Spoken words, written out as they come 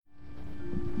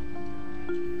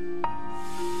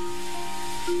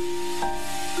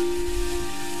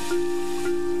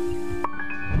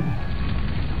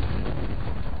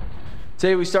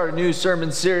Today we start a new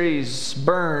sermon series,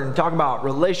 Burn, talking about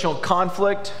relational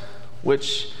conflict,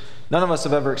 which none of us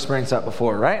have ever experienced that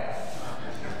before, right?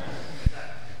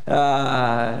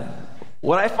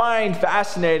 What I find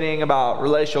fascinating about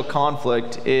relational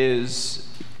conflict is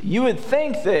you would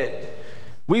think that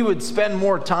we would spend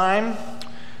more time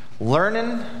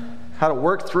learning how to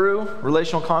work through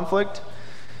relational conflict.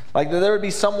 Like that there would be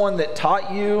someone that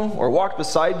taught you or walked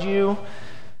beside you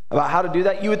about how to do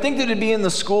that. You would think that it'd be in the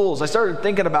schools. I started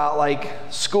thinking about like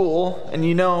school, and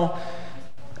you know,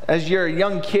 as you're a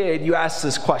young kid, you ask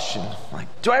this question, like,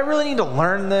 do I really need to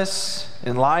learn this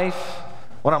in life,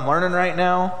 what I'm learning right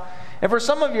now? And for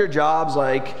some of your jobs,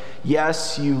 like,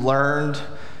 yes, you learned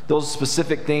those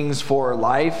specific things for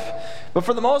life, but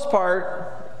for the most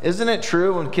part, isn't it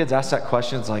true when kids ask that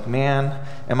question, it's like, man,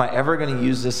 am I ever going to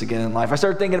use this again in life? I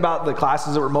started thinking about the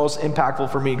classes that were most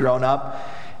impactful for me growing up,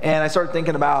 and I started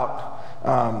thinking about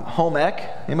home ec.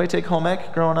 Anybody take home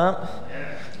ec growing up?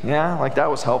 Yeah, like that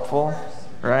was helpful,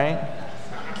 right?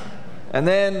 And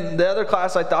then the other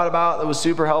class I thought about that was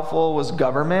super helpful was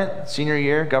government, senior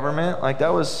year government. Like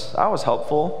that was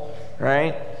helpful,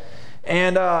 right?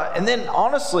 And then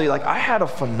honestly, like I had a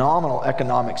phenomenal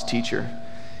economics teacher.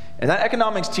 And that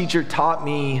economics teacher taught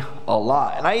me a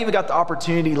lot. And I even got the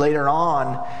opportunity later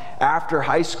on after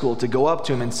high school to go up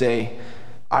to him and say,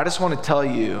 I just want to tell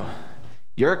you,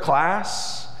 your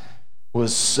class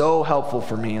was so helpful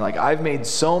for me. Like I've made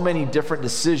so many different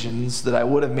decisions that I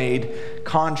would have made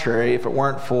contrary if it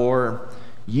weren't for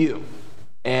you.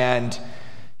 And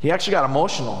he actually got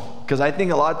emotional because I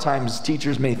think a lot of times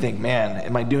teachers may think,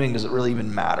 man, does it really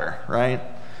even matter, right?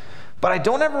 But I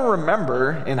don't ever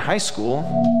remember in high school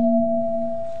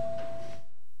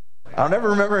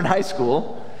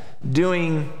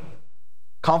doing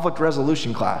conflict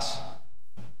resolution class,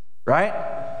 right?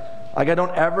 Like I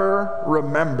don't ever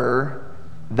remember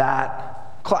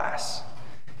that class.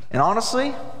 And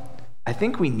honestly, I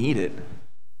think we need it.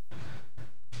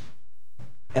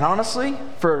 And honestly,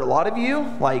 for a lot of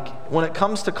you, like when it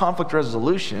comes to conflict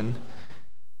resolution,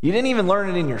 you didn't even learn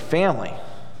it in your family.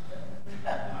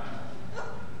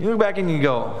 You look back and you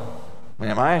go,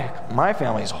 man, my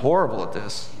family's horrible at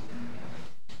this.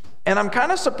 And I'm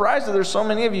kind of surprised that there's so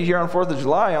many of you here on 4th of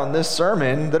July on this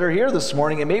sermon that are here this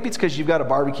morning, and maybe it's because you've got a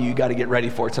barbecue you got to get ready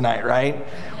for tonight, right?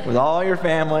 With all your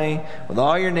family, with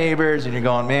all your neighbors, and you're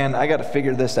going, man, I got to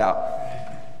figure this out.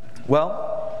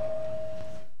 Well,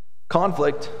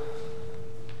 conflict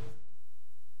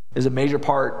is a major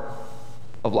part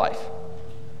of life.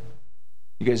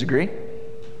 You guys agree?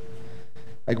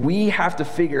 Like we have to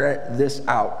figure this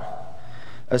out,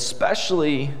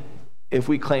 especially if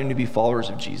we claim to be followers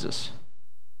of Jesus.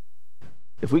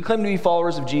 If we claim to be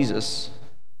followers of Jesus,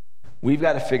 we've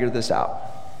got to figure this out.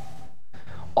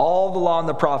 All the law and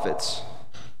the prophets,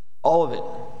 all of it.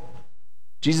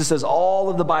 Jesus says all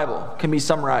of the Bible can be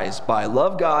summarized by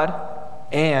love God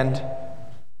and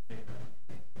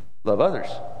love others.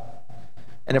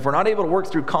 And if we're not able to work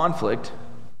through conflict,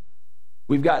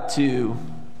 we've got to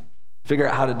figure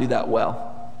out how to do that well.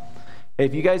 Hey,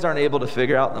 if you guys aren't able to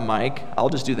figure out the mic, I'll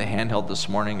just do the handheld this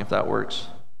morning if that works.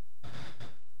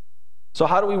 So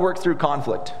how do we work through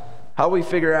conflict? How do we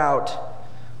figure out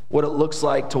what it looks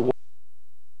like to work?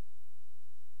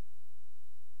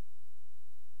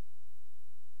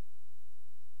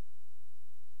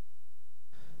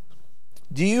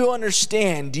 Do you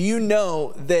understand? Do you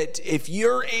know that if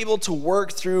you're able to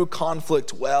work through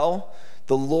conflict well,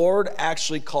 the Lord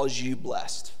actually calls you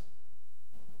blessed?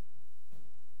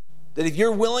 That if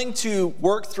you're willing to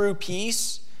work through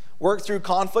peace, work through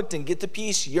conflict, and get to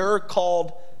peace, you're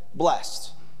called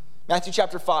blessed. Matthew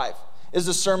chapter 5 is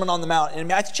the Sermon on the Mount. And in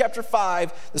Matthew chapter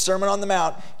 5, the Sermon on the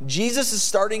Mount, Jesus is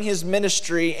starting his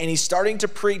ministry, and he's starting to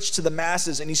preach to the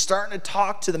masses, and he's starting to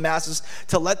talk to the masses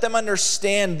to let them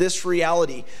understand this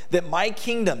reality, that my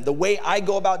kingdom, the way I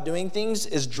go about doing things,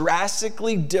 is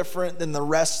drastically different than the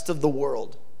rest of the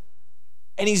world.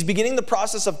 And he's beginning the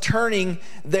process of turning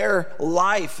their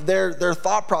life, their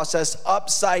thought process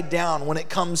upside down when it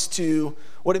comes to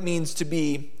what it means to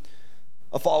be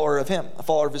a follower of him, a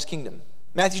follower of his kingdom.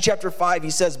 Matthew chapter 5,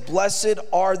 he says, "Blessed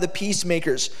are the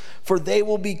peacemakers, for they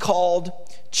will be called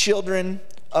children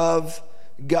of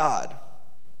God."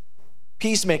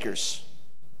 Peacemakers.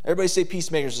 Everybody say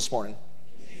peacemakers this morning.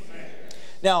 Peacemakers.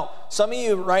 Now, some of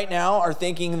you right now are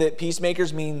thinking that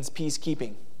peacemakers means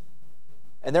peacekeeping.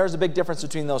 And there's a big difference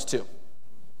between those two.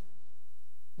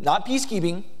 Not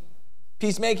peacekeeping,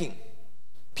 peacemaking.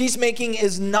 Peacemaking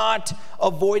is not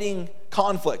avoiding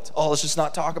conflict. Oh, let's just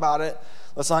not talk about it.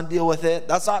 Let's not deal with it.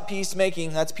 That's not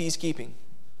peacemaking, that's peacekeeping.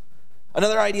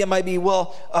 Another idea might be,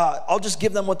 I'll just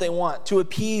give them what they want to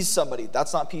appease somebody.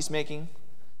 That's not peacemaking.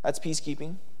 That's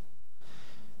peacekeeping.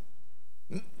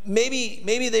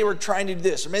 Maybe they were trying to do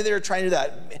this, or maybe they were trying to do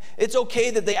that. It's okay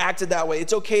that they acted that way.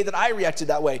 It's okay that I reacted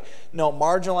that way. No,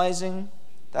 marginalizing,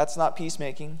 that's not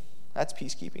peacemaking. That's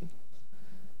peacekeeping.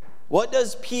 What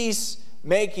does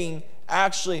peacemaking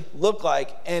actually look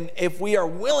like? And if we are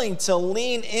willing to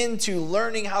lean into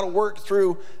learning how to work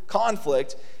through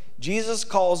conflict, Jesus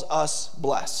calls us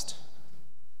blessed.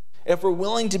 If we're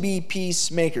willing to be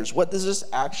peacemakers, what does this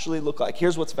actually look like?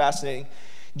 Here's what's fascinating.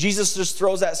 Jesus just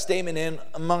throws that statement in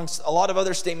amongst a lot of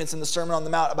other statements in the Sermon on the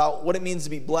Mount about what it means to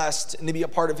be blessed and to be a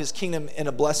part of his kingdom in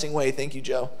a blessing way. Thank you,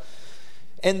 Joe.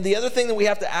 And the other thing that we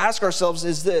have to ask ourselves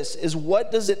is this, is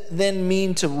what does it then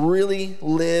mean to really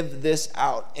live this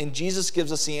out? And Jesus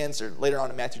gives us the answer later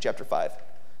on in Matthew chapter 5.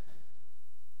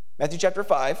 Matthew chapter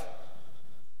 5,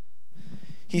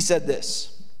 he said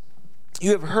this,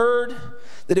 "You have heard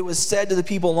that it was said to the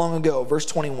people long ago," verse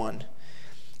 21,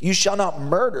 "You shall not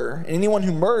murder, and anyone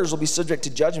who murders will be subject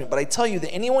to judgment. But I tell you that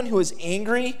anyone who is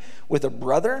angry with a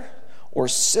brother or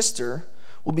sister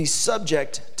will be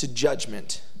subject to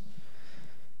judgment."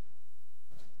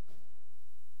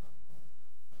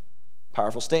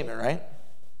 Powerful statement, right?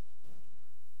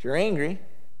 If you're angry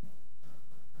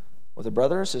with a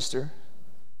brother or sister,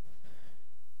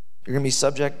 you're going to be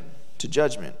subject to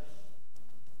judgment.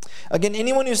 Again,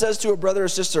 anyone who says to a brother or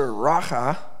sister,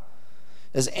 "Racha,"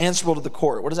 is answerable to the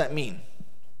court. What does that mean?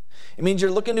 It means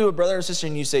you're looking to a brother or sister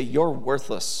and you say, "You're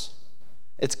worthless."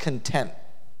 It's contempt.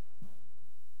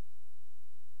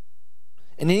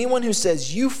 And anyone who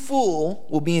says, "You fool,"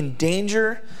 will be in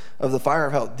danger of the fire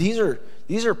of hell. These are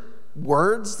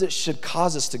words that should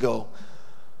cause us to go,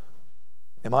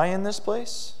 am I in this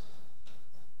place?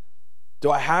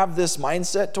 Do I have this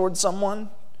mindset towards someone?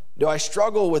 Do I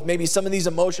struggle with maybe some of these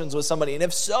emotions with somebody? And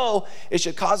if so, it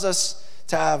should cause us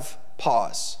to have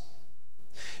pause.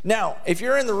 Now, if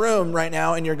you're in the room right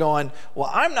now and you're going,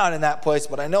 "Well, I'm not in that place,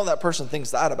 but I know that person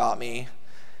thinks that about me,"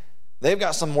 they've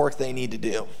got some work they need to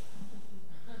do.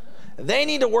 They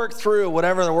need to work through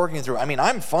whatever they're working through. I mean,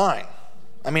 I'm fine.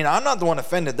 I'm not the one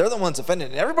offended. They're the ones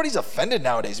offended. And everybody's offended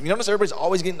nowadays. If you notice, everybody's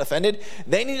always getting offended.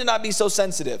 They need to not be so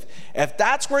sensitive. If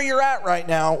that's where you're at right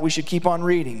now, we should keep on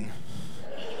reading.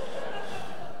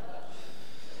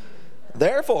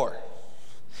 Therefore,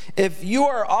 if you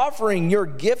are offering your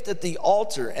gift at the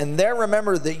altar and there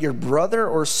remember that your brother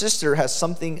or sister has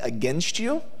something against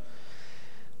you,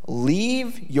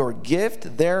 leave your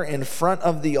gift there in front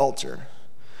of the altar.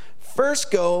 First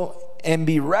go and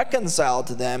be reconciled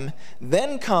to them,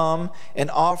 then come and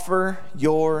offer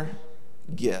your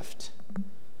gift.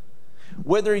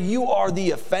 Whether you are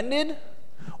the offended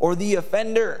or the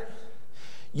offender,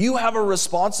 you have a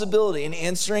responsibility in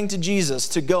answering to Jesus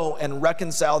to go and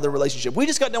reconcile the relationship. We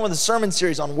just got done with a sermon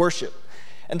series on worship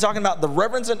and talking about the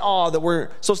reverence and awe that we're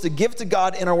supposed to give to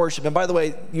God in our worship. And by the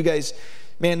way, you guys,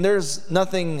 man, there's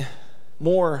nothing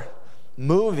more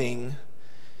moving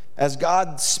as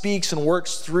God speaks and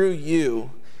works through you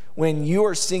when you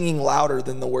are singing louder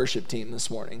than the worship team this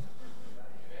morning.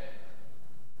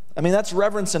 That's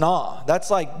reverence and awe.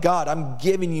 That's like, God, I'm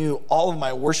giving you all of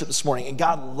my worship this morning. And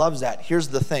God loves that. Here's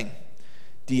the thing.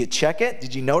 Do you check it?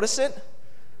 Did you notice it?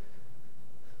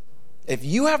 If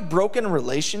you have broken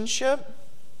relationship,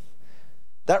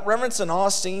 that reverence and awe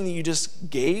singing that you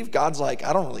just gave, God's like,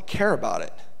 I don't really care about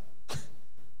it.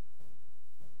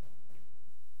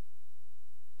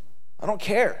 I don't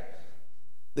care.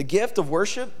 The gift of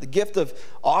worship, the gift of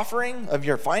offering of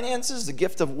your finances, the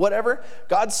gift of whatever,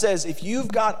 God says if you've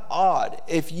got odd,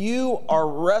 if you are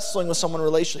wrestling with someone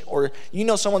relationally, or you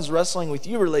know someone's wrestling with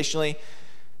you relationally,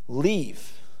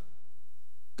 leave.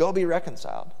 Go be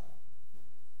reconciled.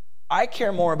 I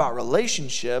care more about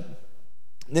relationship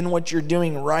than what you're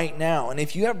doing right now. And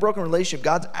if you have broken relationship,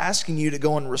 God's asking you to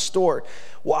go and restore.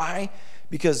 Why?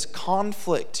 Because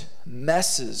conflict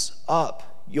messes up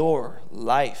your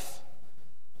life.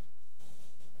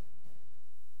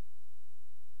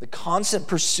 The constant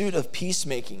pursuit of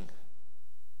peacemaking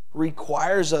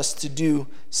requires us to do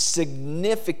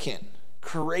significant,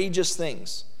 courageous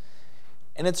things.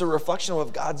 And it's a reflection of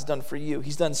what God's done for you.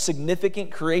 He's done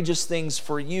significant, courageous things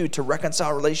for you to reconcile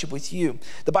a relationship with you.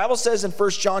 The Bible says in 1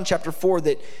 John chapter 4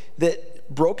 that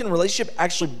broken relationship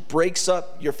actually breaks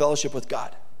up your fellowship with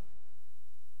God.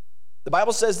 The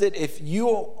Bible says that if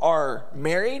you are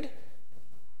married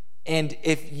and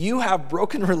if you have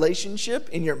broken relationship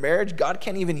in your marriage, God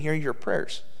can't even hear your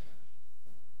prayers.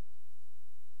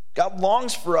 God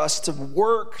longs for us to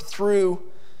work through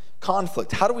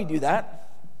conflict. How do we do that?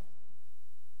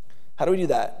 How do we do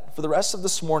that? For the rest of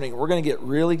this morning, we're going to get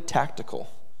really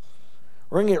tactical.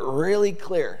 We're going to get really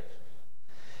clear.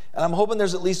 And I'm hoping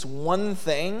there's at least one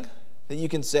thing that you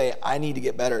can say, I need to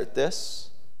get better at this.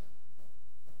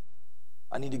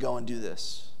 I need to go and do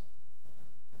this.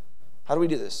 How do we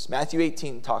do this? Matthew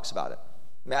 18 talks about it.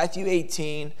 Matthew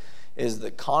 18 is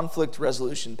the conflict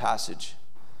resolution passage.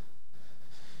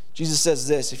 Jesus says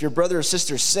this, if your brother or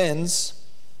sister sins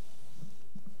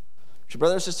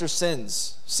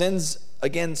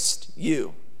against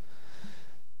you,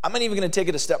 I'm not even going to take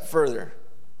it a step further.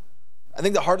 I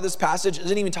think the heart of this passage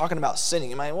isn't even talking about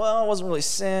sinning. You might, well, it wasn't really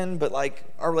sin, but like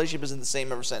our relationship isn't the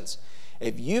same ever since.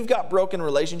 If you've got broken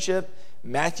relationship,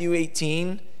 Matthew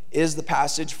 18 is the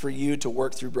passage for you to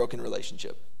work through broken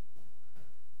relationship.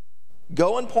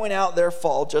 Go and point out their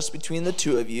fault just between the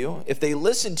two of you. If they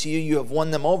listen to you, you have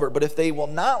won them over. But if they will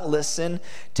not listen,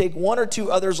 take one or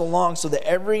two others along so that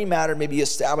every matter may be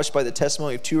established by the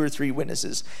testimony of 2 or 3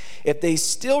 witnesses. If they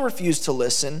still refuse to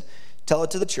listen, tell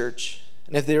it to the church.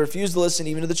 And if they refuse to listen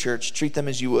even to the church, treat them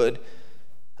as you would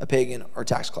a pagan or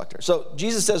tax collector. So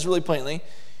Jesus says really plainly,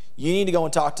 you need to go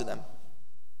and talk to them.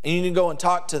 And you need to go and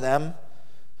talk to them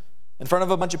in front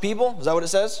of a bunch of people. Is that what it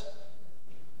says?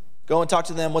 Go and talk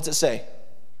to them. What's it say?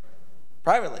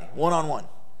 Privately, one-on-one.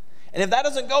 And if that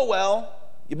doesn't go well,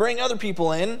 you bring other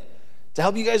people in to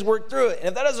help you guys work through it. And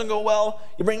if that doesn't go well,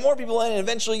 you bring more people in, and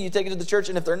eventually you take it to the church.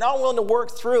 And if they're not willing to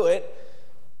work through it,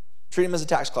 treat them as a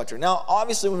tax collector. Now,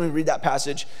 obviously, when we read that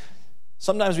passage,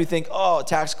 sometimes we think, oh,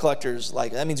 tax collectors,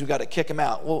 like that means we got to kick them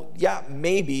out. Well, yeah,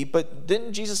 maybe, but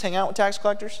didn't Jesus hang out with tax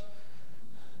collectors?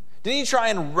 Didn't he try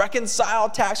and reconcile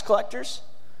tax collectors?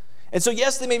 And so,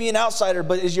 yes, they may be an outsider,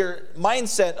 but is your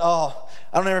mindset, oh,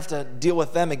 I don't ever have to deal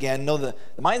with them again? No, the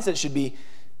mindset should be,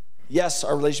 yes,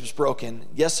 our relationship's broken.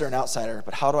 Yes, they're an outsider,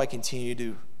 but how do I continue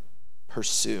to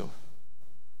pursue,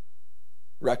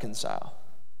 reconcile?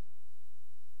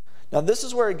 Now, this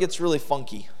is where it gets really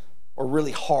funky, or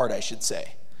really hard, I should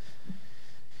say,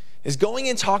 is going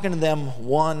and talking to them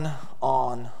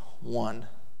one-on-one.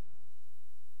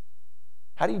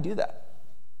 How do you do that?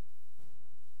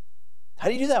 How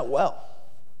do you do that well?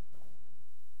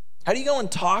 How do you go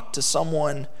and talk to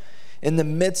someone in the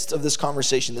midst of this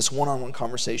conversation, this one-on-one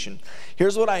conversation?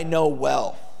 Here's what I know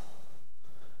well,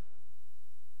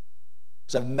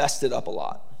 because I've messed it up a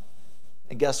lot.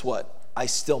 And guess what? I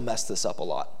still mess this up a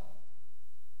lot.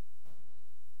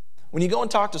 When you go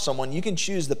and talk to someone, you can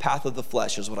choose the path of the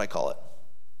flesh, is what I call it.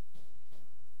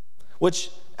 Which,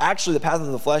 actually, the path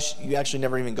of the flesh, you actually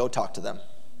never even go talk to them.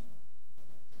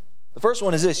 The first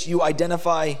one is this: you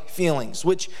identify feelings,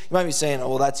 which you might be saying, oh,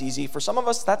 well, that's easy. For some of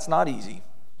us, that's not easy.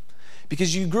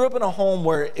 Because you grew up in a home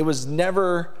where there was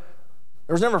never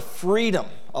freedom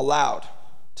allowed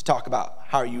to talk about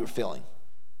how you were feeling,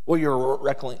 what you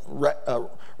were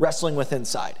wrestling with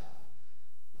inside.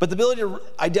 But the ability to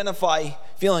identify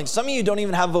feelings, some of you don't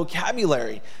even have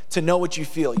vocabulary to know what you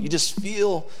feel. You just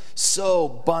feel so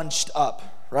bunched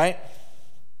up, right?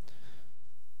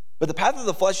 But the path of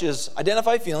the flesh is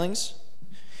identify feelings,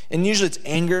 and usually it's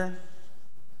anger.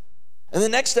 And the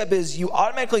next step is you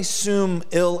automatically assume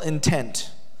ill intent.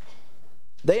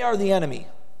 They are the enemy.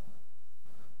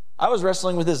 I was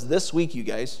wrestling with this week, you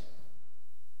guys.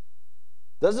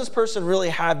 Does this person really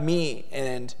have me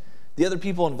and the other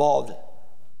people involved?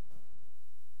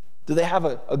 Do they have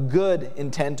a good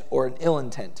intent or an ill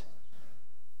intent?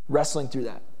 Wrestling through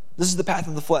that. This is the path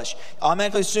of the flesh.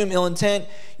 Automatically assume ill intent.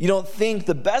 You don't think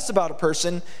the best about a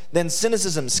person. Then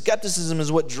cynicism, skepticism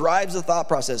is what drives the thought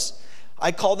process.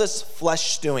 I call this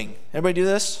flesh stewing. Everybody do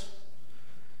this?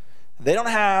 They don't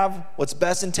have what's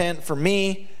best intent for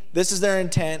me. This is their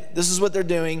intent. This is what they're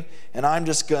doing. And I'm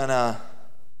just going to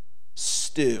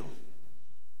stew.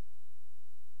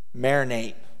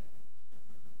 Marinate.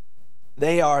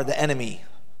 They are the enemy.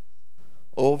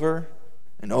 Over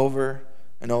and over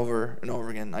and over and over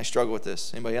again. I struggle with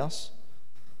this. Anybody else?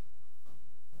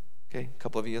 Okay, a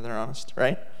couple of you that are honest,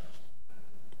 right?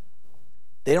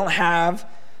 They don't have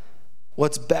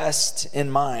what's best in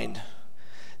mind.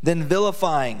 Then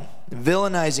vilifying,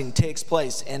 villainizing takes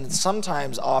place. And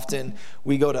sometimes, often,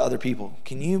 we go to other people.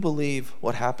 Can you believe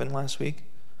what happened last week?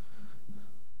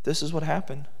 This is what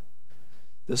happened.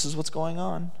 This is what's going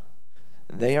on.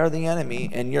 They are the enemy.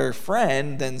 And your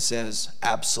friend then says,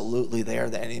 absolutely, they are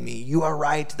the enemy. You are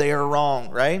right, they are wrong,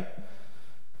 right?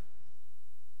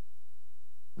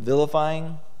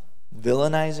 Vilifying,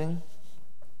 villainizing.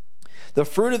 The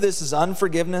fruit of this is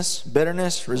unforgiveness,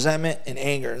 bitterness, resentment, and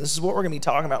anger. And this is what we're going to be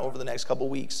talking about over the next couple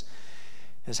of weeks.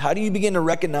 Is how do you begin to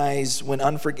recognize when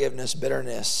unforgiveness,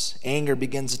 bitterness, anger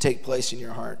begins to take place in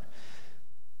your heart?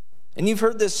 And you've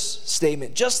heard this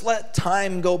statement, just let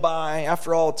time go by.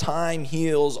 After all, time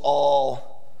heals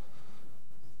all.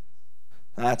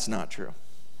 That's not true.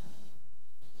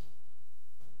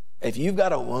 If you've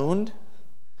got a wound,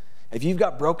 if you've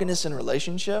got brokenness in a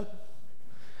relationship,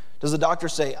 does the doctor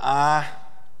say,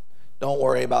 don't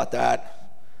worry about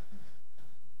that?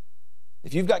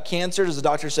 If you've got cancer, does the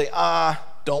doctor say,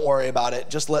 don't worry about it.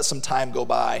 Just let some time go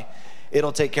by.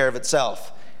 It'll take care of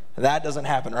itself. That doesn't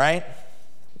happen, right?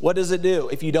 What does it do?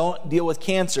 If you don't deal with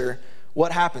cancer,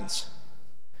 what happens?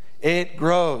 It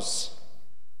grows.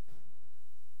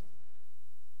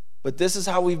 But this is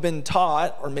how we've been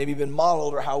taught, or maybe been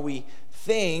modeled, or how we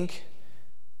think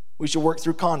we should work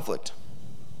through conflict.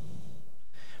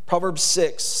 Proverbs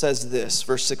 6 says this,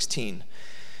 verse 16.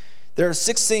 There are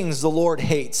 6 things the Lord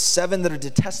hates, 7 that are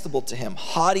detestable to him: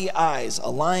 haughty eyes, a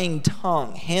lying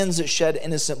tongue, hands that shed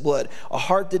innocent blood, a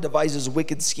heart that devises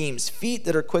wicked schemes, feet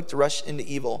that are quick to rush into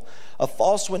evil, a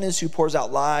false witness who pours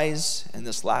out lies, and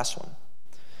this last one,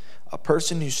 a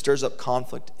person who stirs up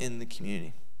conflict in the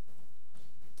community.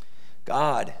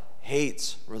 God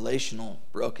hates relational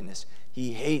brokenness.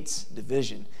 He hates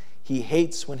division. He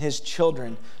hates when his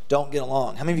children don't get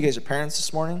along. How many of you guys are parents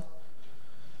this morning?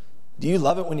 Do you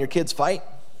love it when your kids fight?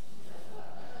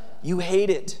 You hate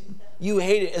it. You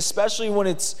hate it, especially when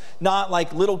it's not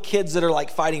like little kids that are like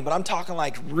fighting, but I'm talking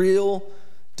like real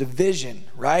division,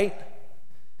 right?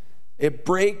 It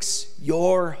breaks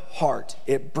your heart.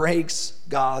 It breaks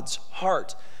God's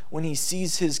heart when he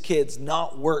sees his kids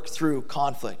not work through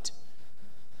conflict.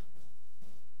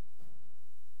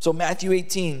 So Matthew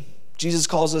 18, Jesus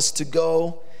calls us to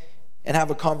go and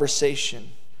have a conversation.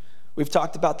 We've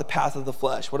talked about the path of the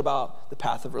flesh. What about the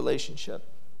path of relationship?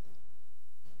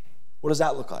 What does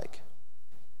that look like?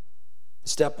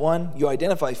 Step 1, you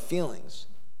identify feelings.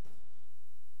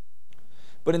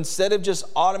 But instead of just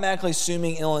automatically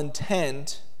assuming ill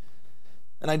intent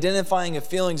and identifying the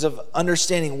feelings of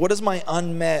understanding, what is my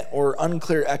unmet or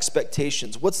unclear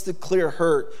expectations? What's the clear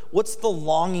hurt? What's the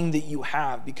longing that you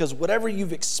have? Because whatever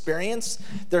you've experienced,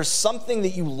 there's something that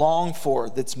you long for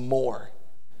that's more.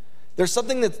 There's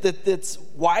something that's,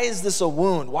 why is this a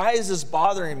wound? Why is this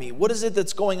bothering me? What is it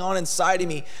that's going on inside of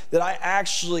me that I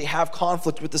actually have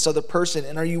conflict with this other person?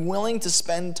 And are you willing to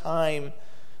spend time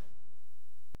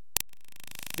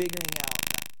figuring out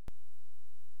that?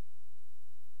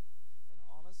 And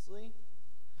honestly,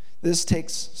 this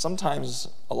takes sometimes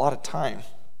a lot of time.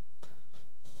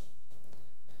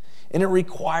 And it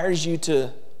requires you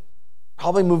to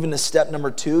probably move into step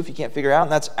number 2 if you can't figure it out,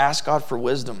 and that's ask God for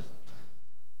wisdom.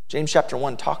 James chapter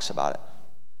 1 talks about it.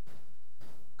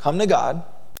 Come to God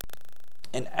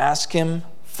and ask him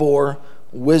for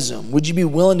wisdom. Would you be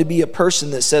willing to be a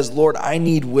person that says, Lord, I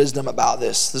need wisdom about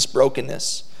this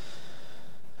brokenness?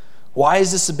 Why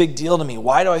is this a big deal to me?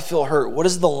 Why do I feel hurt? What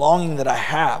is the longing that I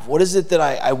have? What is it that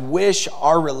I wish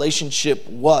our relationship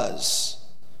was?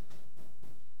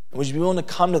 And would you be willing to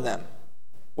come to them?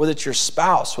 Whether it's your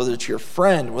spouse, whether it's your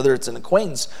friend, whether it's an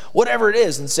acquaintance, whatever it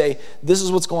is, and say, this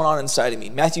is what's going on inside of me.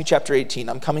 Matthew chapter 18,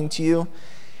 I'm coming to you,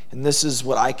 and this is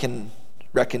what I can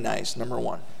recognize, number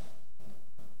 1.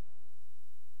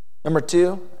 Number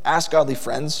 2, ask godly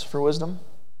friends for wisdom.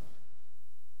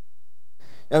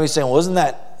 Now you're saying, well, isn't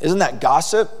that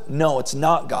gossip? No, it's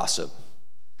not gossip.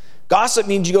 Gossip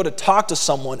means you go to talk to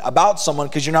someone about someone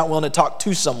because you're not willing to talk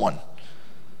to someone.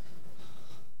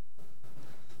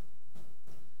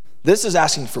 This is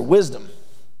asking for wisdom.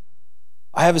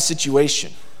 I have a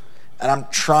situation, and I'm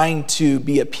trying to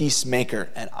be a peacemaker,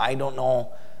 and I don't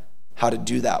know how to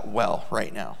do that well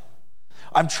right now.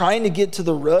 I'm trying to get to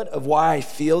the root of why I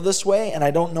feel this way, and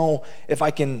I don't know if I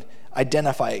can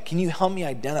identify it. Can you help me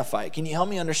identify it? Can you help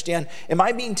me understand? Am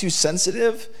I being too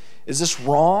sensitive? Is this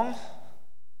wrong?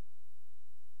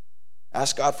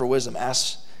 Ask God for wisdom.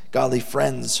 Ask godly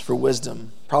friends for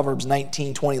wisdom. Proverbs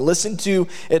 19:20. Listen to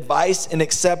advice and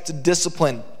accept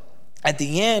discipline. At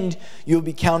the end, you'll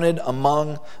be counted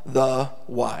among the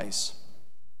wise.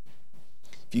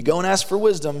 If you go and ask for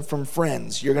wisdom from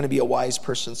friends, you're going to be a wise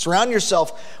person. Surround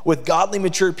yourself with godly,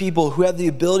 mature people who have the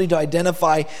ability to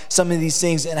identify some of these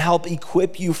things and help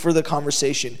equip you for the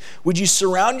conversation. Would you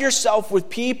surround yourself with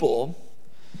people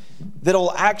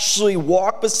that'll actually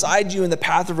walk beside you in the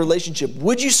path of relationship?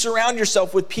 Would you surround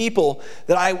yourself with people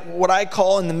that what I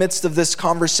call in the midst of this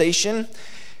conversation,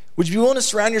 would you be willing to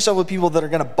surround yourself with people that are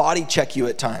going to body check you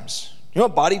at times? You know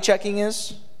what body checking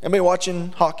is? Anybody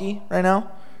watching hockey right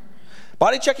now?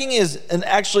 Body checking is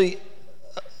actually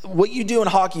what you do in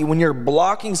hockey when you're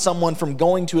blocking someone from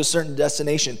going to a certain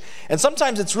destination. And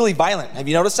sometimes it's really violent. Have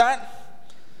you noticed that?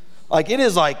 Like it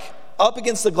is like up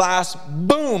against the glass,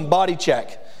 boom, body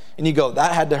check. And you go,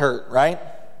 that had to hurt, right?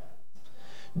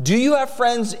 Do you have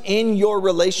friends in your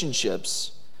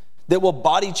relationships that will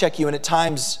body check you and at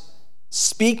times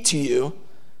speak to you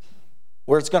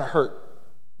where it's going to hurt?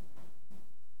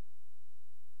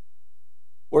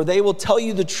 Or they will tell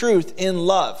you the truth in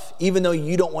love, even though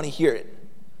you don't want to hear it?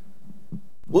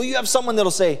 Will you have someone that'll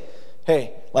say,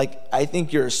 hey, like, I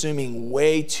think you're assuming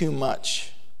way too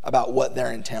much about what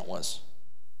their intent was?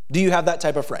 Do you have that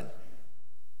type of friend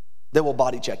that will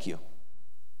body check you?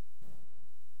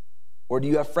 Or do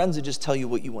you have friends that just tell you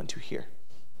what you want to hear?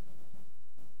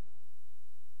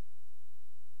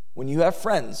 When you have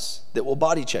friends that will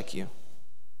body check you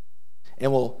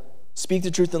and will speak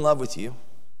the truth in love with you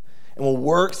and will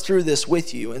work through this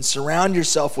with you and surround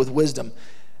yourself with wisdom,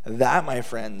 that, my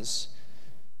friends,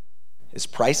 is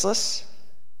priceless.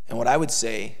 And what I would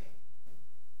say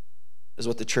is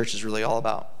what the church is really all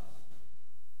about.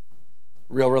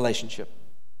 Real relationship,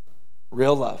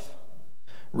 real love,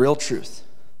 real truth.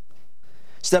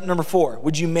 Step number 4,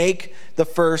 would you make the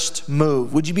first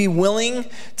move? Would you be willing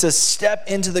to step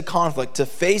into the conflict, to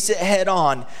face it head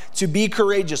on, to be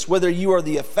courageous, whether you are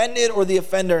the offended or the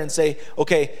offender, and say,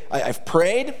 okay, I've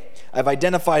prayed, I've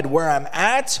identified where I'm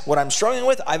at, what I'm struggling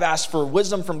with, I've asked for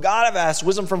wisdom from God, I've asked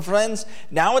wisdom from friends.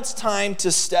 Now it's time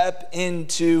to step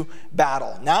into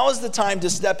battle. Now is the time to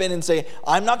step in and say,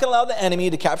 I'm not going to allow the enemy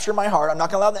to capture my heart. I'm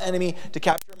not going to allow the enemy to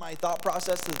capture my thought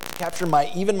process, to capture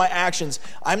even my actions.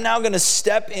 I'm now going to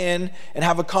step in and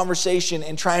have a conversation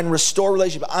and try and restore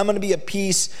relationship. I'm going to be a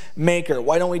peacemaker.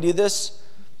 Why don't we do this?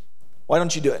 Why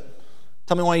don't you do it?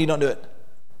 Tell me why you don't do it.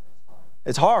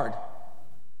 It's hard.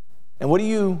 And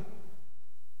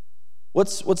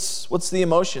what's the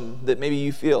emotion that maybe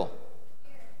you feel?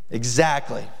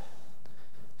 Exactly.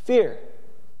 Fear.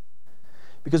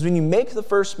 Because when you make the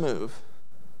first move,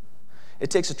 it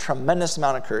takes a tremendous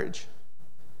amount of courage.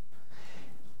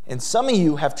 And some of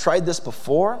you have tried this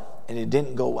before and it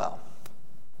didn't go well.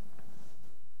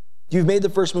 You've made the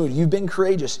first move. You've been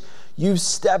courageous. You've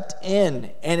stepped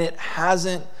in and it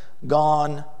hasn't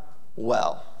gone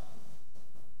well.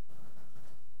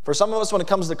 For some of us, when it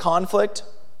comes to conflict,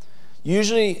 you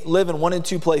usually live in one of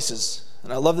two places.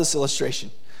 And I love this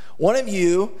illustration. One of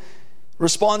you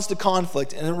responds to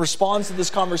conflict and it responds to this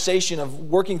conversation of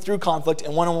working through conflict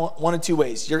in one of two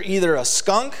ways. You're either a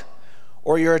skunk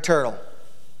or you're a turtle.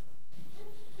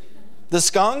 The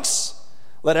skunks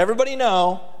let everybody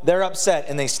know they're upset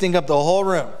and they stink up the whole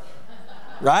room.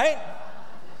 Right?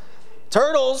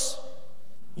 Turtles,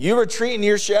 you retreat in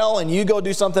your shell and you go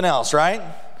do something else, right?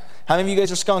 How many of you guys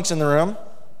are skunks in the room?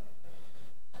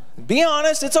 Be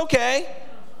honest, it's okay.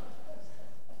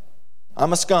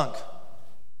 I'm a skunk.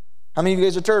 How many of you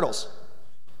guys are turtles?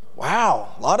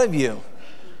 Wow, a lot of you.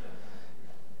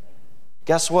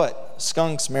 Guess what?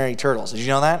 Skunks marry turtles. Did you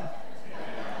know that?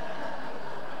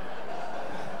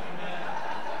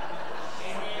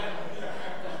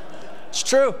 It's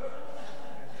true.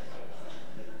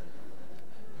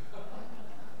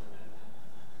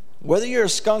 Whether you're a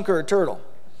skunk or a turtle,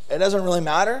 it doesn't really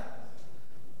matter.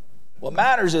 What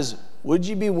matters is, would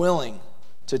you be willing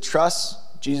to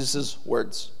trust Jesus'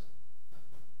 words?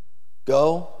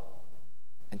 Go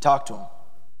and talk to him.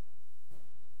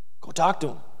 Go talk to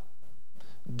him.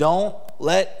 Don't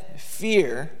let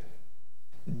fear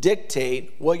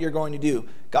dictate what you're going to do.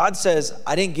 God says,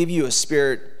 I didn't give you a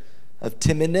spirit of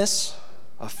timidness,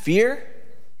 of fear.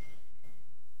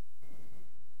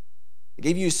 I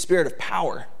gave you a spirit of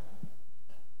power.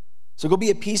 So go be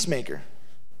a peacemaker.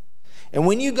 And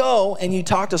when you go and you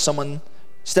talk to someone,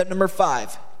 step number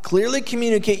 5, clearly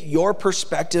communicate your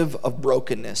perspective of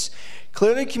brokenness.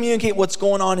 Clearly communicate what's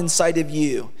going on inside of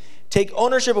you. Take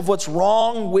ownership of what's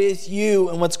wrong with you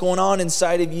and what's going on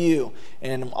inside of you.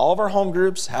 And all of our home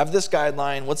groups have this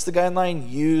guideline. What's the guideline?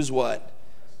 Use what?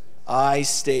 I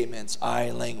statements,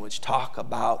 I language. Talk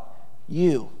about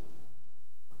you.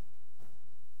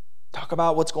 Talk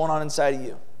about what's going on inside of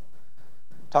you.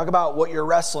 Talk about what you're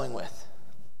wrestling with.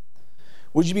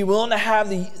 Would you be willing to have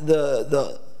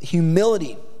the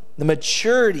humility, the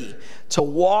maturity to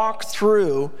walk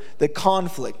through the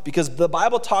conflict? Because the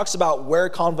Bible talks about where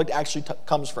conflict actually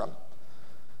comes from.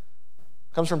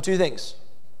 It comes from two things.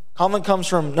 Conflict comes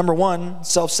from, number 1,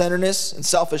 self-centeredness and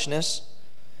selfishness.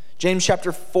 James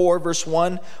chapter 4, verse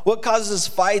 1. What causes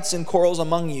fights and quarrels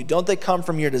among you? Don't they come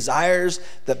from your desires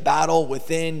that battle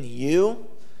within you?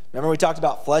 Remember we talked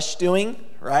about flesh stewing,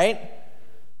 right?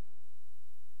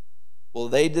 Well,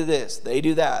 they do this, they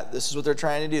do that. This is what they're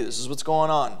trying to do. This is what's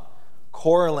going on.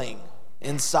 Quarreling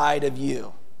inside of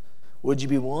you. Would you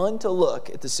be willing to look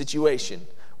at the situation,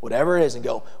 whatever it is, and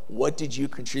go, what did you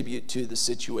contribute to the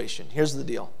situation? Here's the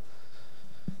deal.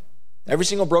 Every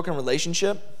single broken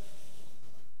relationship,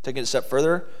 taking it a step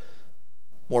further,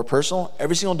 more personal,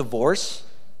 every single divorce,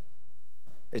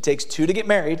 it takes two to get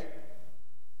married.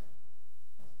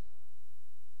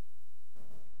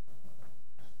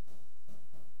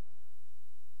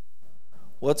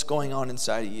 What's going on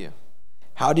inside of you?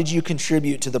 How did you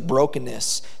contribute to the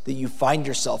brokenness that you find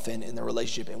yourself in the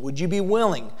relationship? And would you be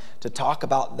willing to talk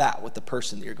about that with the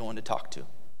person that you're going to talk to?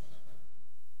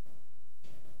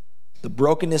 The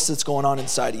brokenness that's going on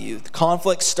inside of you. The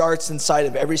conflict starts inside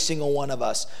of every single one of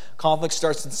us. Conflict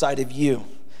starts inside of you.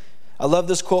 I love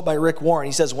this quote by Rick Warren.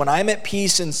 He says, "When I'm at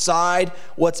peace inside,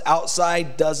 what's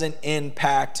outside doesn't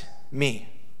impact me."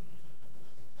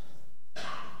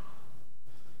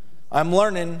 I'm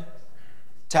learning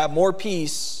to have more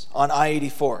peace on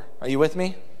I-84. Are you with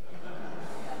me?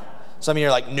 Some of you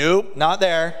are like, nope, not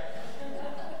there.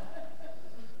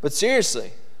 But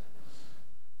seriously,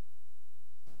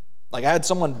 like I had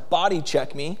someone body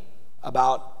check me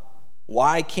about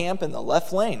why I camp in the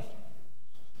left lane.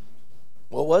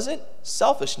 What was it?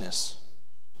 Selfishness.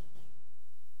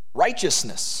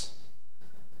 Righteousness.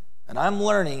 And I'm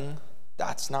learning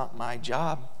that's not my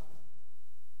job.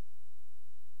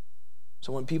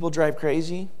 So when people drive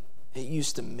crazy, it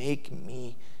used to make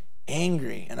me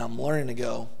angry. And I'm learning to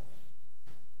go,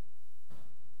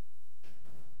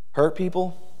 hurt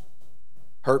people.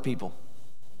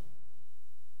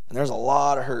 And there's a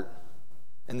lot of hurt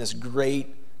in this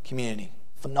great community,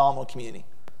 phenomenal community.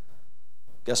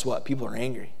 Guess what? People are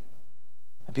angry.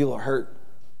 And people are hurt.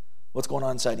 What's going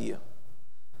on inside of you?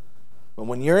 But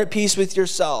when you're at peace with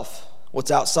yourself, what's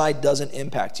outside doesn't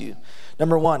impact you.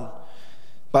 Number one,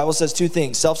 Bible says two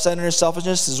things. Self-centeredness,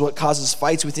 selfishness is what causes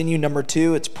fights within you. Number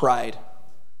two, it's pride.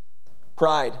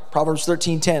 Pride. Proverbs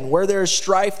 13:10. Where there is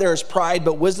strife, there is pride,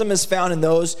 but wisdom is found in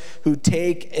those who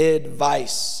take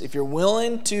advice. If you're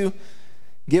willing to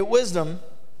get wisdom,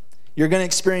 you're going to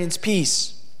experience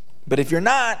peace. But if you're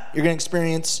not, you're going to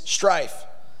experience strife.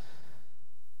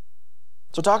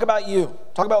 So talk about you.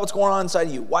 Talk about what's going on inside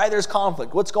of you. Why there's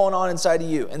conflict. What's going on inside of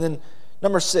you. And then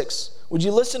number 6, would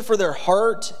you listen for their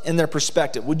heart and their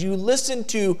perspective? Would you listen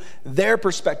to their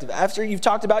perspective? After you've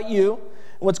talked about you and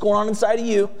what's going on inside of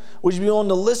you, would you be willing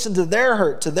to listen to their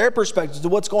hurt, to their perspective, to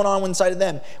what's going on inside of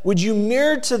them? Would you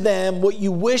mirror to them what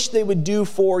you wish they would do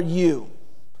for you?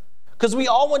 Because we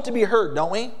all want to be heard,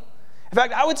 don't we? In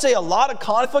fact, I would say a lot of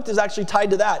conflict is actually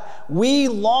tied to that. We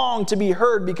long to be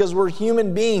heard because we're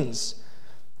human beings.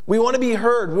 We want to be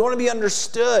heard. We want to be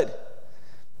understood.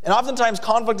 And oftentimes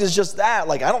conflict is just that.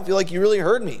 Like, I don't feel like you really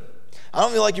heard me. I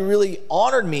don't feel like you really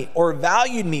honored me or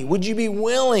valued me. Would you be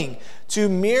willing to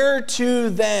mirror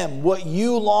to them what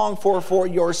you long for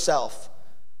yourself?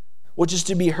 Which is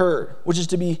to be heard, which is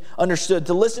to be understood,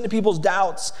 to listen to people's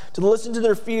doubts, to listen to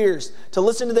their fears, to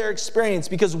listen to their experience.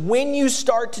 Because when you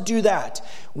start to do that,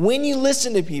 when you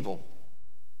listen to people,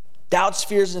 doubts,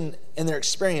 fears, and their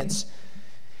experience,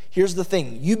 here's the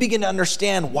thing. You begin to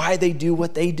understand why they do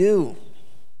what they do.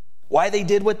 Why they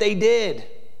did what they did.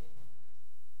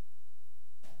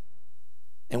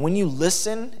 And when you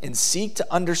listen and seek to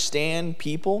understand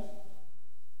people,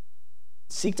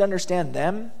 seek to understand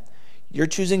them, you're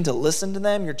choosing to listen to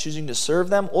them, you're choosing to serve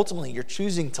them, ultimately you're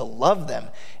choosing to love them.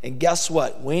 And guess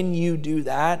what? When you do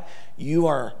that, you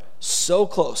are so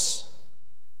close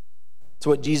to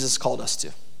what Jesus called us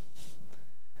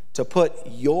to put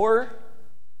your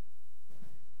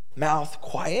mouth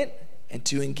quiet and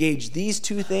to engage these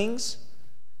two things,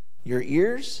 your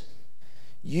ears,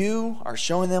 you are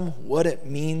showing them what it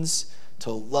means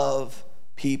to love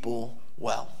people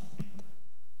well.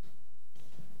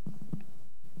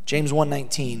 James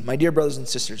 1:19, my dear brothers and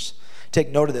sisters, take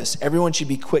note of this. Everyone should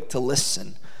be quick to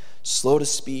listen, slow to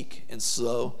speak, and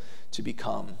slow to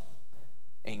become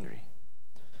angry.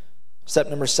 Step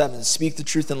number 7, speak the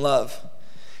truth in love.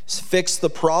 Fix the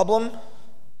problem,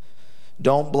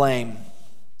 don't blame.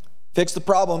 Fix the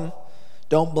problem,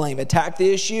 don't blame. Attack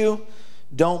the issue,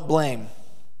 don't blame.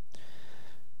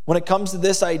 When it comes to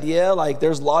this idea, like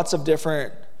there's lots of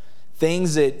different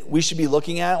things that we should be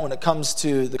looking at when it comes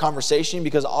to the conversation,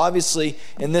 because obviously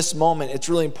in this moment it's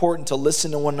really important to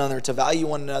listen to one another, to value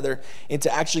one another, and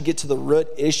to actually get to the root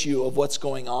issue of what's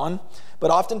going on.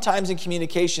 But oftentimes in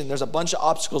communication, there's a bunch of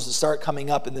obstacles that start coming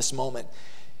up in this moment.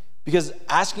 Because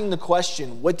asking the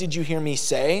question, what did you hear me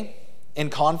say, in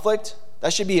conflict,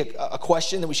 that should be a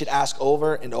question that we should ask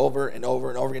over and over and over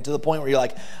and over again, to the point where you're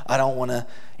like, I don't want to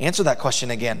answer that question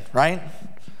again, right?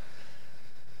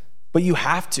 But you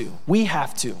have to. We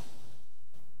have to.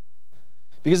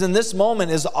 Because in this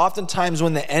moment is oftentimes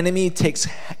when the enemy takes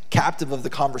captive of the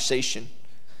conversation.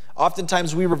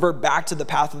 Oftentimes we revert back to the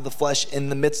path of the flesh in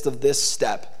the midst of this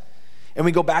step. And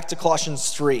we go back to Colossians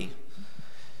 3,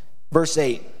 verse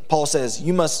 8. Paul says,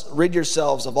 you must rid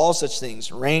yourselves of all such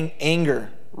things,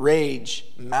 anger, rage,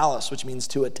 malice, which means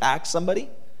to attack somebody,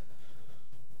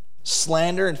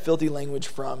 slander and filthy language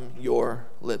from your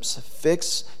lips.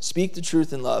 Speak the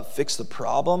truth in love. Fix the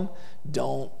problem.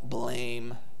 Don't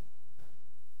blame.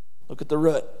 Look at the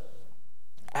root.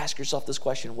 Ask yourself this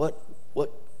question. What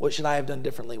should I have done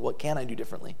differently? What can I do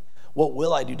differently? What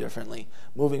will I do differently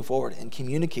moving forward? And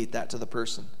communicate that to the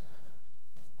person.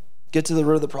 Get to the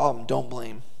root of the problem. Don't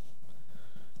blame.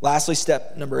 Lastly,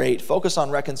 step number 8, focus on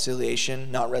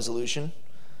reconciliation, not resolution.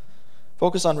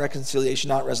 Focus on reconciliation,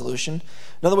 not resolution.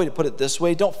 Another way to put it this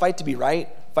way, don't fight to be right,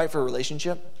 fight for a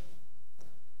relationship.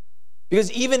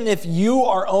 Because even if you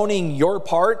are owning your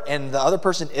part and the other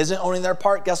person isn't owning their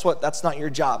part, guess what? That's not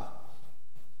your job.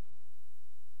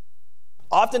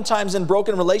 Oftentimes in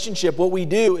broken relationship, what we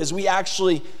do is we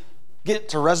actually get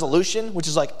to resolution, which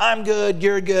is like, I'm good,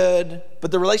 you're good,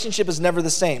 but the relationship is never the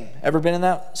same. Ever been in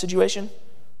that situation?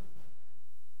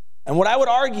 And what I would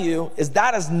argue is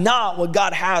that is not what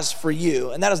God has for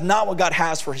you, and that is not what God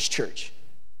has for his church.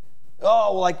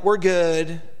 Oh, like we're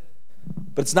good,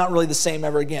 but it's not really the same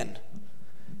ever again.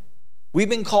 We've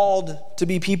been called to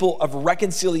be people of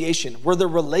reconciliation, where the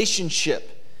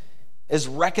relationship is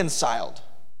reconciled.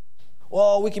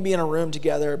 Well, we can be in a room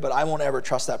together, but I won't ever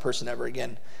trust that person ever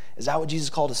again. Is that what Jesus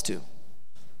called us to?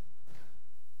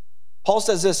 Paul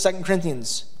says this, 2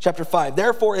 Corinthians chapter 5.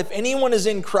 Therefore, if anyone is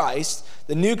in Christ,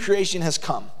 the new creation has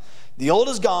come. The old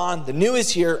is gone, the new is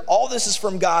here. All this is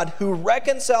from God, who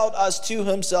reconciled us to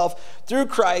himself through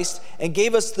Christ and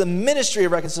gave us the ministry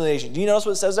of reconciliation. Do you notice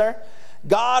what it says there?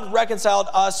 God reconciled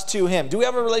us to him. Do we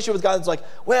have a relationship with God that's like,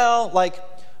 well, like,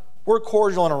 we're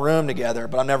cordial in a room together,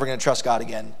 but I'm never going to trust God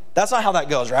again? That's not how that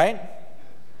goes, right?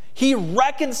 He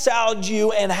reconciled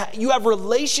you and you have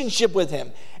relationship with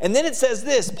him. And then it says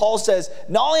this, Paul says,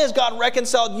 not only has God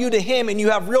reconciled you to him and you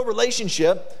have real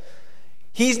relationship,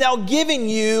 he's now giving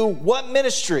you what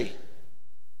ministry?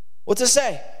 What's it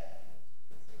say?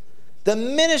 The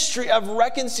ministry of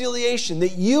reconciliation,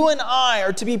 that you and I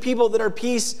are to be people that are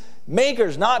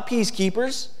peacemakers, not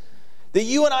peacekeepers. That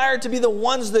you and I are to be the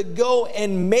ones that go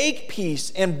and make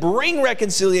peace and bring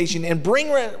reconciliation and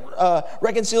bring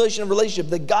reconciliation of relationship.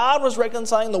 That God was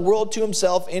reconciling the world to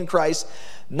himself in Christ,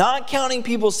 not counting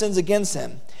people's sins against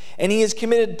him. And he has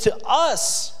committed to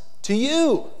us, to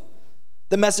you,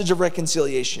 the message of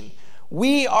reconciliation.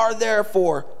 We are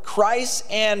therefore Christ's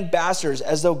ambassadors,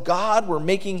 as though God were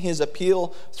making his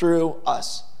appeal through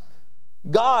us.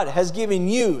 God has given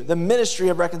you the ministry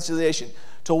of reconciliation,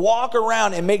 to walk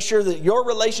around and make sure that your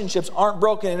relationships aren't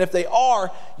broken. And if they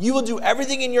are, you will do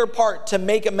everything in your part to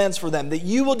make amends for them. That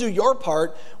you will do your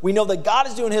part. We know that God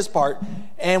is doing his part,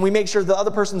 and we make sure the other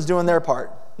person's doing their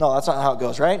part. No, that's not how it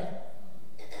goes, right?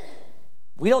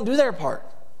 We don't do their part.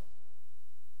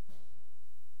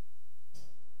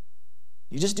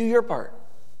 You just do your part.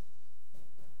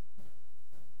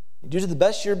 You do to the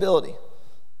best of your ability.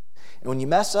 And when you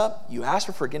mess up, you ask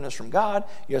for forgiveness from God.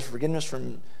 You ask for forgiveness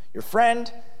from your friend,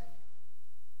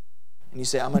 and you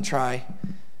say, I'm going to try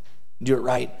and do it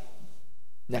right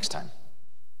next time.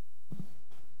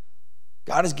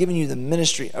 God has given you the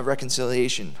ministry of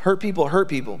reconciliation. Hurt people hurt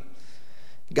people.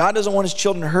 God doesn't want his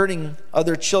children hurting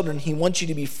other children. He wants you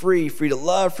to be free to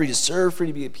love, free to serve, free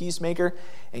to be a peacemaker.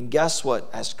 And guess what?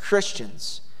 As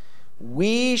Christians,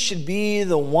 we should be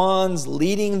the ones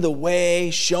leading the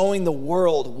way, showing the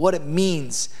world what it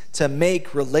means to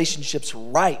make relationships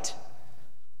right.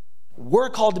 We're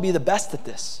called to be the best at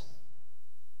this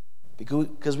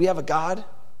because we have a God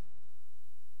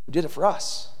who did it for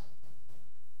us.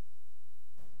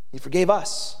 He forgave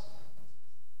us.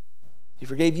 He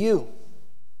forgave you.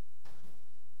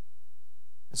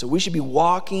 And so we should be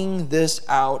walking this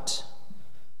out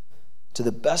to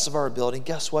the best of our ability.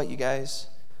 Guess what, you guys?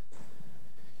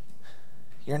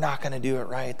 You're not going to do it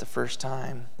right the first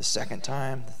time, the second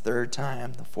time, the third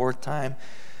time, the fourth time.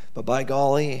 But by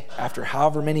golly, after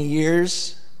however many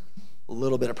years, a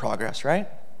little bit of progress, right?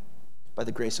 By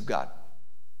the grace of God.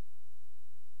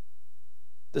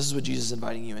 This is what Jesus is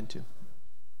inviting you into.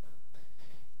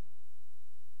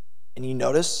 And you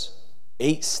notice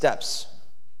 8 steps.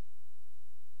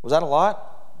 Was that a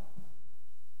lot?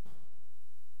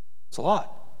 It's a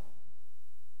lot.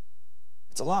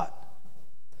 It's a lot.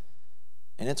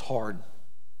 And it's hard.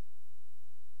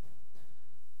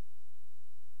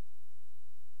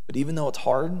 But even though it's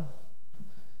hard,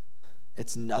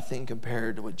 it's nothing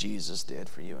compared to what Jesus did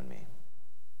for you and me.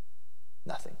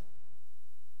 Nothing.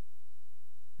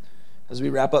 As we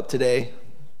wrap up today,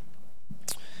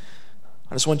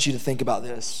 I just want you to think about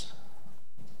this.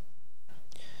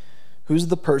 Who's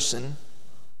the person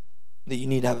that you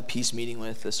need to have a peace meeting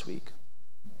with this week?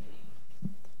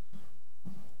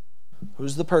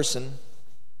 Who's the person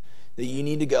that you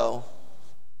need to go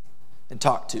and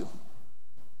talk to?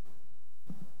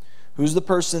 Who's the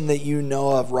person that you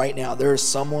know of right now? There is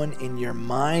someone in your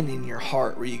mind, in your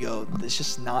heart, where you go, this is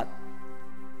just not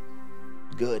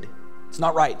good. It's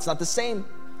not right. It's not the same.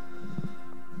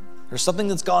 There's something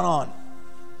that's gone on.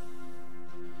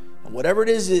 And whatever it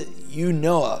is that you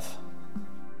know of,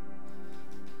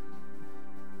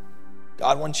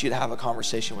 God wants you to have a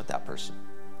conversation with that person.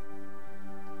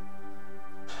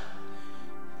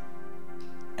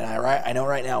 And I know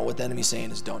right now what the enemy's saying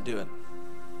is don't do it.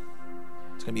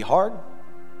 It's going to be hard. You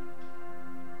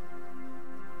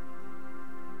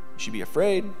should be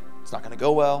afraid. It's not going to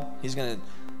go well. He's going to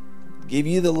give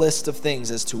you the list of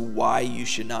things as to why you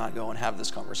should not go and have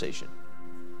this conversation.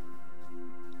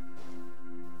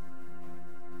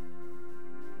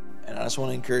 And I just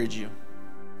want to encourage you.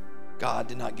 God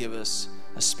did not give us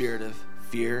a spirit of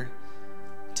fear,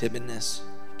 timidness.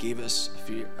 He gave us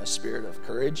a spirit of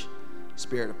courage, a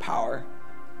spirit of power,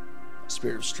 a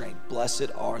spirit of strength.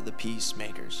 Blessed are the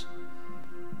peacemakers.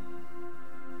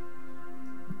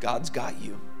 God's got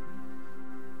you.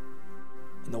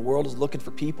 And the world is looking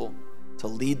for people to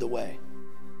lead the way.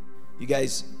 You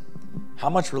guys,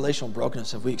 how much relational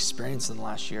brokenness have we experienced in the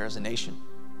last year as a nation?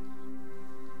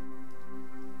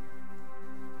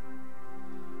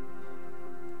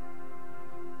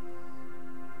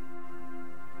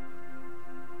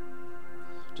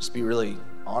 Just be really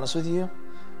honest with you.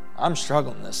 I'm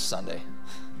struggling this Sunday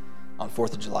on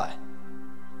 4th of July.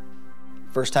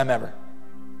 First time ever.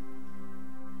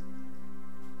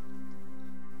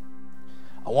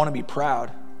 I want to be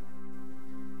proud,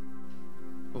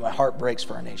 but my heart breaks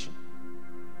for our nation.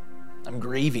 I'm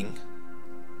grieving.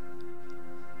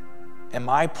 And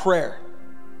my prayer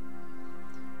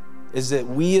is that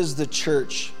we as the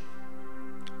church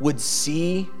would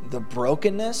see the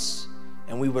brokenness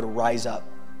and we would rise up.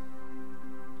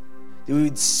 That we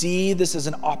would see this as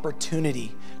an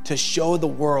opportunity to show the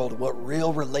world what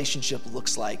real relationship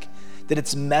looks like. That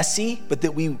it's messy, but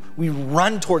that we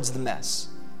run towards the mess.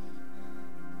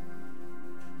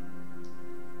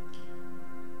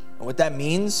 And what that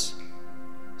means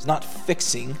is not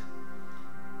fixing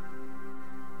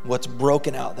what's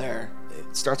broken out there.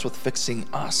 It starts with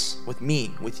fixing us, with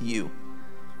me, with you.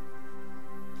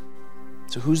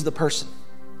 So who's the person?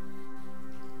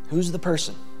 Who's the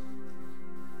person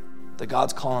that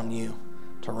God's calling you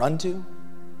to run to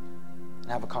and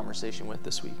have a conversation with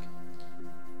this week?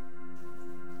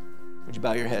 Would you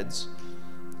bow your heads?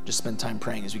 Just spend time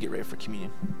praying as we get ready for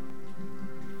communion.